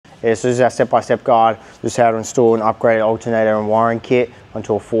Yeah, so this is our step-by-step guide, just how to install an upgraded alternator and wiring kit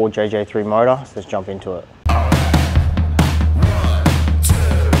onto a Ford JJ3 motor. So let's jump into it.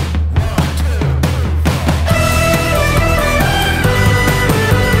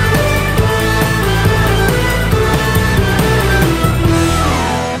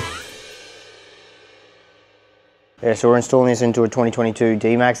 Yeah, so we're installing this into a 2022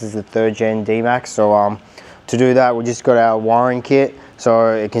 D-MAX. This is the 3rd gen D-MAX. So to do that, we just got our wiring kit. So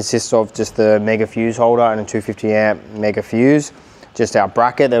it consists of just the mega fuse holder and a 250 amp mega fuse. Just our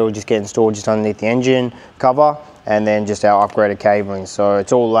bracket that will just get installed just underneath the engine cover, and then just our upgraded cabling. So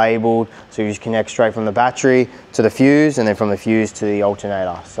it's all labeled, so you just connect straight from the battery to the fuse, and then from the fuse to the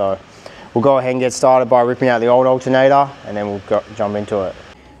alternator. So we'll go ahead and get started by ripping out the old alternator, and then we'll jump into it.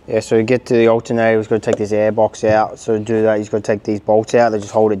 Yeah, so to get to the alternator, we've got to take this airbox out. So to do that, you've got to take these bolts out. They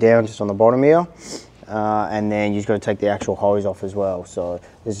just hold it down just on the bottom here. And then you've got to take the actual hose off as well. So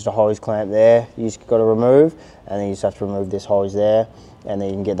this is a hose clamp there you just got to remove, and then you just have to remove this hose there, and then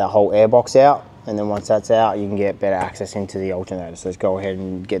you can get that whole airbox out. And then once that's out, you can get better access into the alternator. So let's go ahead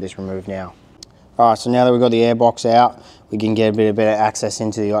and get this removed now. Alright, so now that we've got the airbox out, we can get a bit of better access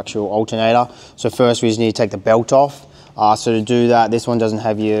into the actual alternator. So first we just need to take the belt off. So to do that, this one doesn't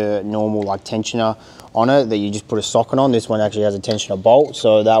have your normal like tensioner on it that you just put a socket on. This one actually has a tensioner bolt,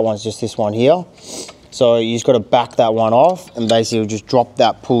 so that one's just this one here. So you just got to back that one off, and basically just drop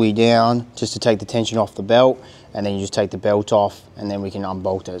that pulley down just to take the tension off the belt, and then you just take the belt off, and then we can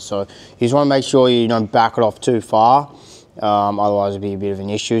unbolt it. So you just want to make sure you don't back it off too far, otherwise it'll be a bit of an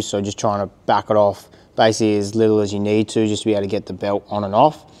issue. So just trying to back it off basically as little as you need to, just to be able to get the belt on and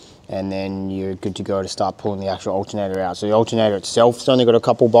off. And then you're good to go to start pulling the actual alternator out. So the alternator itself has only got a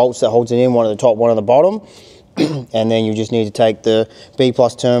couple bolts that holds it in, one at the top, one at the bottom. And then you just need to take the B+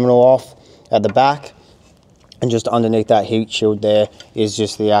 terminal off at the back. And just underneath that heat shield there is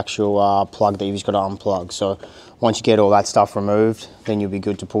just the actual plug that you've just got to unplug. So once you get all that stuff removed, then you'll be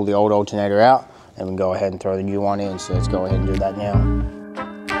good to pull the old alternator out, and we can go ahead and throw the new one in. So let's go ahead and do that now.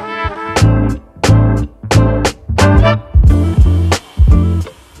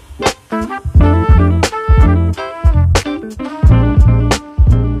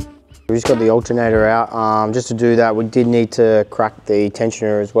 We just got the alternator out. Just to do that, we did need to crack the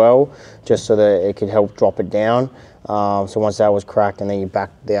tensioner as well, just so that it could help drop it down. So once that was cracked, and then you back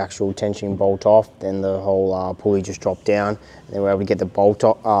the actual tensioning bolt off, then the whole pulley just dropped down, and then we're able to get the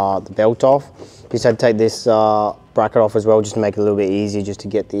belt off. Just had to take this bracket off as well, just to make it a little bit easier, just to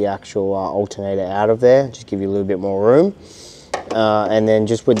get the actual alternator out of there, just give you a little bit more room. And then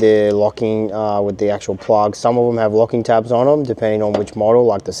just with the locking, with the actual plug, some of them have locking tabs on them, depending on which model.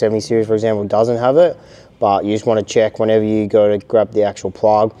 Like the 70 series, for example, doesn't have it. But you just want to check whenever you go to grab the actual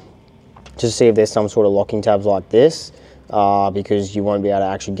plug, just to see if there's some sort of locking tabs like this, because you won't be able to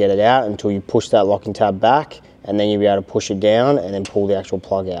actually get it out until you push that locking tab back, and then you'll be able to push it down and then pull the actual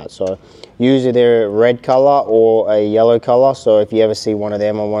plug out. So usually they're a red color or a yellow color. So if you ever see one of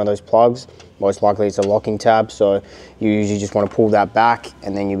them on one of those plugs, most likely it's a locking tab. So you usually just want to pull that back,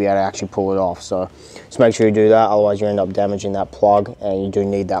 and then you'll be able to actually pull it off. So just make sure you do that, otherwise you end up damaging that plug, and you do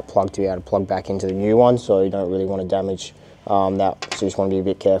need that plug to be able to plug back into the new one. So you don't really want to damage that. So you just want to be a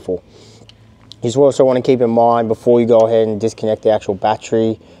bit careful. You just also want to keep in mind, before you go ahead and disconnect the actual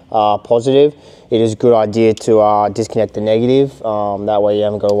battery positive, it is a good idea to disconnect the negative. That way you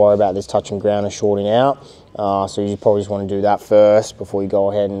haven't got to worry about this touching ground and shorting out. So you probably just want to do that first before you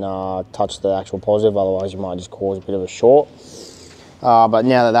go ahead and touch the actual positive, otherwise you might just cause a bit of a short. But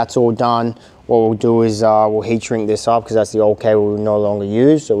now that that's all done, what we'll do is we'll heat shrink this up, because that's the old cable we no longer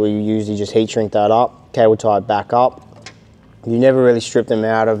use. So we usually just heat shrink that up, cable tie it back up. You never really strip them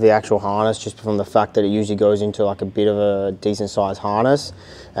out of the actual harness, just from the fact that it usually goes into like a bit of a decent sized harness,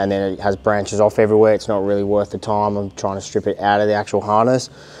 and then it has branches off everywhere. It's not really worth the time of trying to strip it out of the actual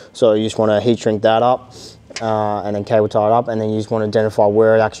harness. So you just want to heat shrink that up, and then cable tie it up, and then you just want to identify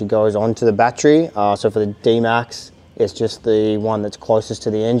where it actually goes onto the battery. So for the D-MAX, it's just the one that's closest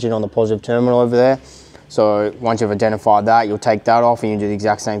to the engine on the positive terminal over there. So once you've identified that, you'll take that off, and you do the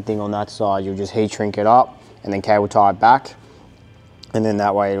exact same thing on that side. You'll just heat shrink it up and then cable tie it back. And then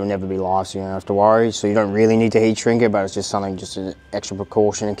that way it'll never be live, so you don't have to worry. So you don't really need to heat shrink it, but it's just something, just an extra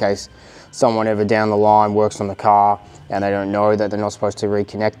precaution in case someone ever down the line works on the car and they don't know that they're not supposed to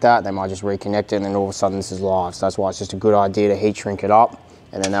reconnect that. They might just reconnect it, and then all of a sudden this is live. So that's why it's just a good idea to heat shrink it up,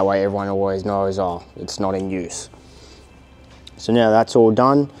 and then that way everyone always knows, oh, it's not in use. So now that's all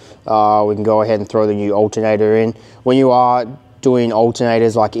done, we can go ahead and throw the new alternator in. When you are doing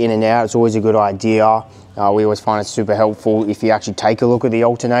alternators like in and out, it's always a good idea. We always find it super helpful if you actually take a look at the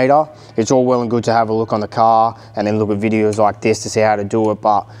alternator. It's all well and good to have a look on the car and then look at videos like this to see how to do it,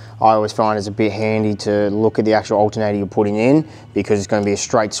 but I always find it's a bit handy to look at the actual alternator you're putting in, because it's going to be a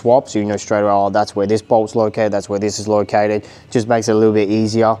straight swap, so you know straight away, oh, that's where this bolt's located, that's where this is located. Just makes it a little bit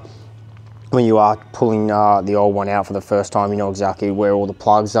easier. When you are pulling the old one out for the first time, you know exactly where all the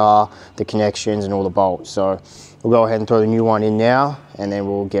plugs are, the connections and all the bolts. So we'll go ahead and throw the new one in now, and then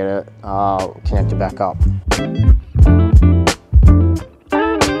we'll get it connected back up.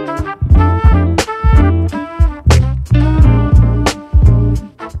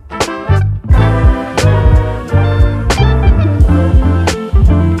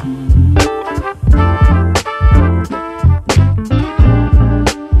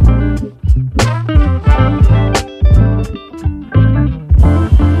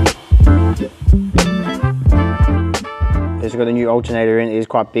 It's got the new alternator in. It is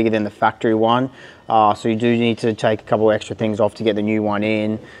quite bigger than the factory one, so you do need to take a couple extra things off to get the new one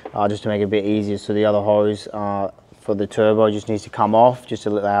in, just to make it a bit easier. So the other hose for the turbo just needs to come off, just to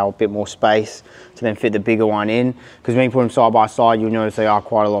allow a bit more space to then fit the bigger one in, because when you put them side by side, you'll notice they are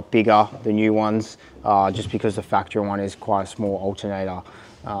quite a lot bigger, the new ones, just because the factory one is quite a small alternator,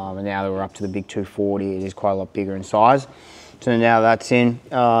 and now that we're up to the big 240, it is quite a lot bigger in size. So now that's in,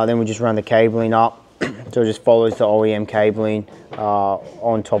 then we just run the cabling up. So it just follows the OEM cabling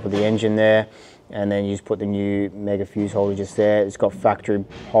on top of the engine there, and then you just put the new mega fuse holder just there. It's got factory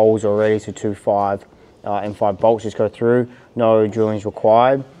holes already, so 2 5 M5 bolts just go through, no drillings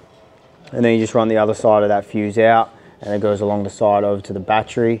required. And then you just run the other side of that fuse out, and it goes along the side over to the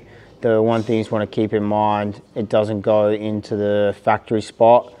battery. The one thing you just want to keep in mind, it doesn't go into the factory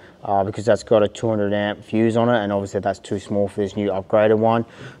spot, because that's got a 200 amp fuse on it, and obviously that's too small for this new upgraded one.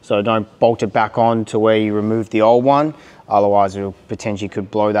 So don't bolt it back on to where you removed the old one, otherwise it potentially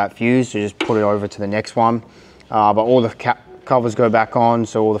could blow that fuse. So just put it over to the next one. But all the covers go back on,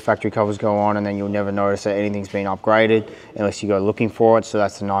 so all the factory covers go on, and then you'll never notice that anything's been upgraded unless you go looking for it. So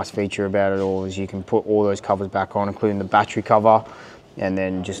that's the nice feature about it all, is you can put all those covers back on, including the battery cover, and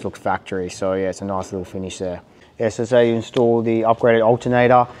then just look factory. So yeah, it's a nice little finish there. Yeah, so say you install the upgraded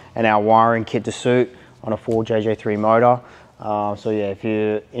alternator and our wiring kit to suit on a 4JJ3 motor. So yeah, if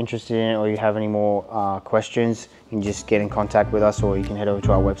you're interested in it or you have any more questions, you can just get in contact with us, or you can head over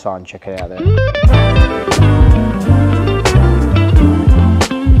to our website and check it out there.